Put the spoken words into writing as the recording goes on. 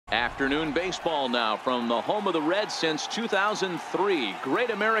Afternoon baseball now from the home of the Reds since 2003. Great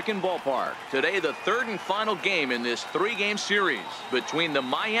American Ballpark. Today, the third and final game in this three-game series between the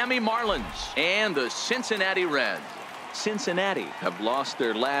Miami Marlins and the Cincinnati Reds. Cincinnati have lost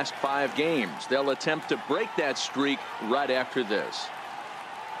their last 5 games. They'll attempt to break that streak right after this.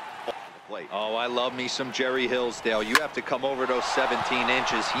 Oh, I love me some Jerry Hillsdale. You have to come over those 17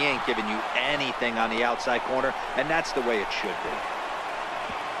 inches. He ain't giving you anything on the outside corner, and that's the way it should be.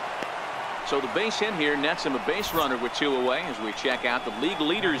 So the base hit here nets him a base runner with 2 away as we check out the league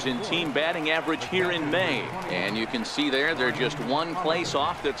leaders in team batting average here in May. And you can see there they're just 1 place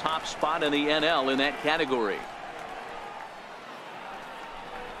off the top spot in the NL in that category.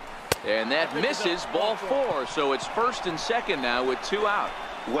 And that misses, ball 4. So it's first and second now with 2 out.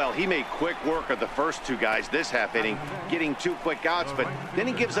 Well, he made quick work of the first 2 guys this half inning, getting 2 quick outs, but then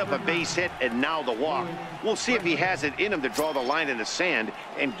he gives up a base hit and now the walk. We'll see if he has it in him to draw the line in the sand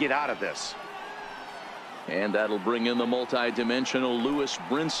and get out of this. And that'll bring in the multi-dimensional Lewis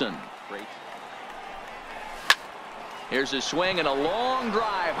Brinson. Great. Here's a swing and a long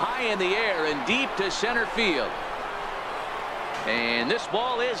drive high in the air and deep to center field. And this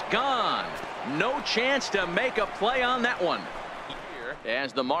ball is gone. No chance to make a play on that one,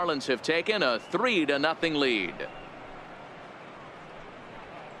 as the Marlins have taken a 3-0 lead.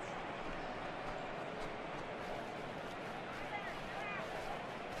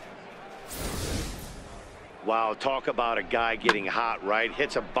 Wow, talk about a guy getting hot, right?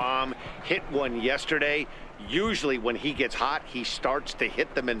 Hits a bomb, hit one yesterday. Usually when he gets hot, he starts to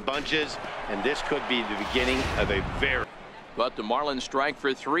hit them in bunches, and this could be the beginning of a very... But the Marlins strike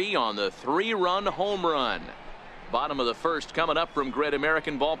for 3 on the 3-run home run. Bottom of the first coming up from Great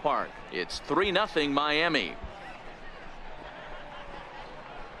American Ballpark. It's 3-0 Miami.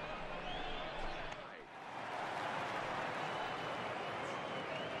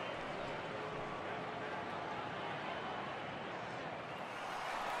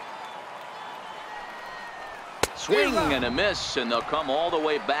 Swing and a miss, and they'll come all the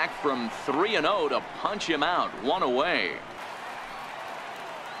way back from 3-0 to punch him out. 1 away.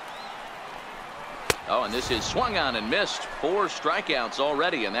 Oh, and this is swung on and missed. 4 strikeouts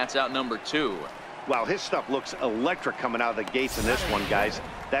already, and that's out number 2. Wow, his stuff looks electric coming out of the gates in this one, guys.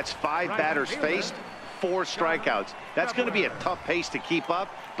 That's 5 batters faced, 4 strikeouts. That's going to be a tough pace to keep up,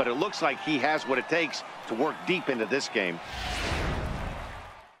 but it looks like he has what it takes to work deep into this game.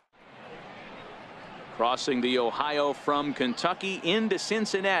 Crossing the Ohio from Kentucky into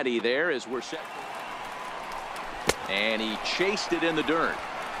Cincinnati there as we're set. And he chased it in the dirt.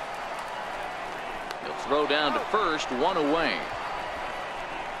 He'll throw down to first, 1 away.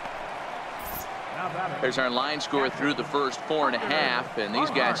 There's our line score through the first 4.5, and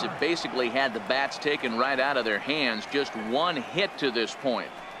these guys have basically had the bats taken right out of their hands. Just 1 hit to this point.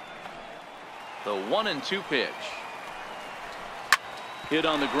 The 1-2 pitch. Hit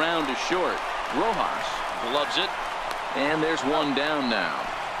on the ground to short. Rojas loves it, and there's 1 down now.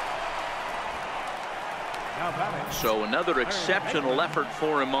 So another exceptional effort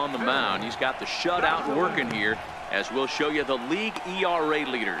for him on the mound. He's got the shutout working here, as we'll show you the league ERA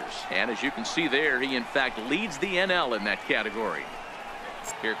leaders. And as you can see there, he in fact leads the NL in that category.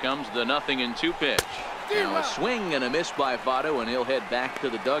 Here comes the 0-2 pitch. Now a swing and a miss by Votto, and he'll head back to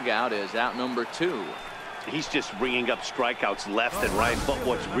the dugout as out number 2. He's just bringing up strikeouts left and right, but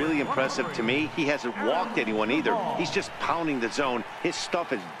what's really impressive to me, he hasn't walked anyone either. He's just pounding the zone. His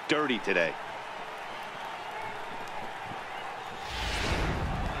stuff is dirty today.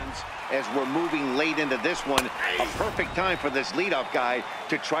 As we're moving late into this one, a perfect time for this leadoff guy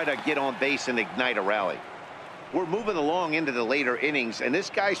to try to get on base and ignite a rally. We're moving along into the later innings, and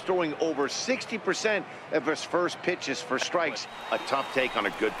this guy's throwing over 60% of his first pitches for strikes. A tough take on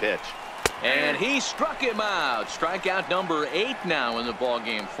a good pitch. And he struck him out. Strikeout number 8 now in the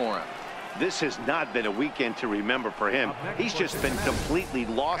ballgame for him. This has not been a weekend to remember for him. He's just been completely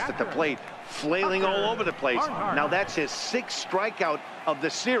lost at the plate, flailing all over the place. Now that's his 6th strikeout of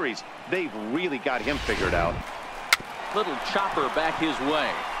the series. They've really got him figured out. Little chopper back his way.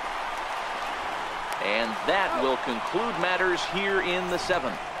 And that will conclude matters here in the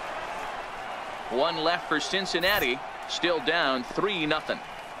 7th. 1 left for Cincinnati. Still down 3-0.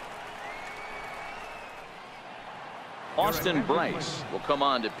 Austin Bryce will come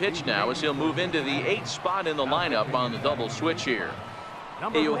on to pitch now as he'll move into the 8th spot in the lineup on the double switch here.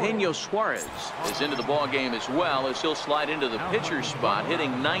 Eugenio Suarez is into the ball game as well as he'll slide into the pitcher's spot,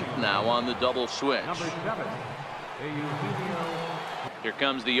 hitting 9th now on the double switch. Here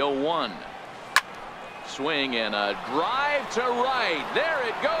comes the 0-1. Swing and a drive to right. There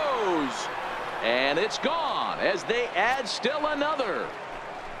it goes. And it's gone as they add still another.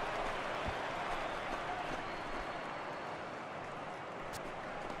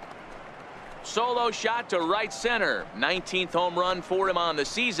 solo shot to right center. 19th home run for him on the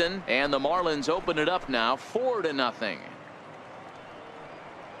season, and the Marlins open it up now 4-0.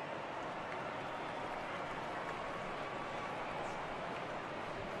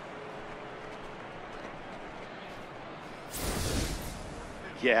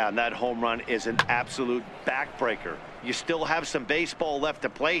 Yeah, and that home run is an absolute backbreaker. You still have some baseball left to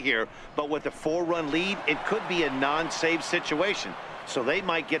play here, but with a 4-run lead, it could be a non-save situation. So they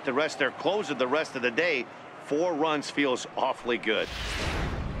might get the rest of their closer the rest of the day. 4 runs feels awfully good.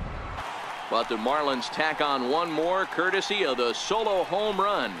 But the Marlins tack on one more courtesy of the solo home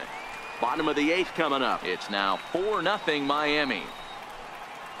run. Bottom of the 8th coming up. It's now 4-0 Miami.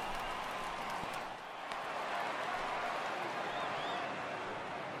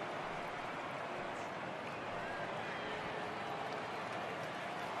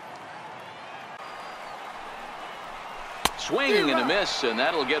 Swing and a miss, and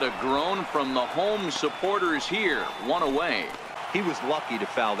that'll get a groan from the home supporters here. 1 away. He was lucky to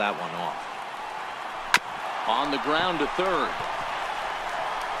foul that one off. On the ground to third.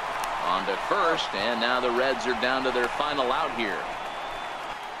 On to first, and now the Reds are down to their final out here.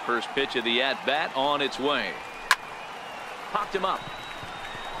 First pitch of the at-bat on its way. Popped him up.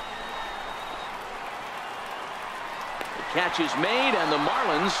 Catch is made, and the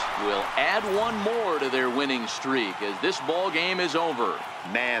Marlins will add one more to their winning streak as this ball game is over.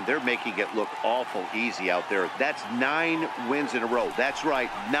 Man, they're making it look awful easy out there. That's 9 wins in a row. That's right,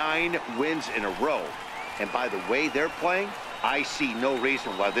 9 wins in a row. And by the way they're playing, I see no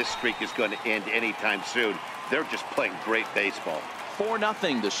reason why this streak is going to end anytime soon. They're just playing great baseball.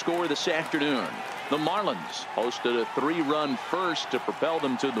 4-0 the score this afternoon. The Marlins posted a 3-run first to propel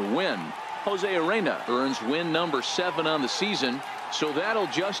them to the win. Jose Arena earns win number 7 on the season, so that'll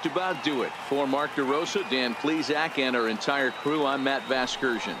just about do it. For Mark DeRosa, Dan Plesac, and our entire crew, I'm Matt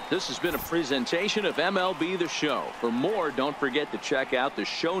Vasgersian. This has been a presentation of MLB The Show. For more, don't forget to check out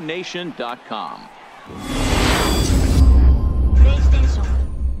theshownation.com.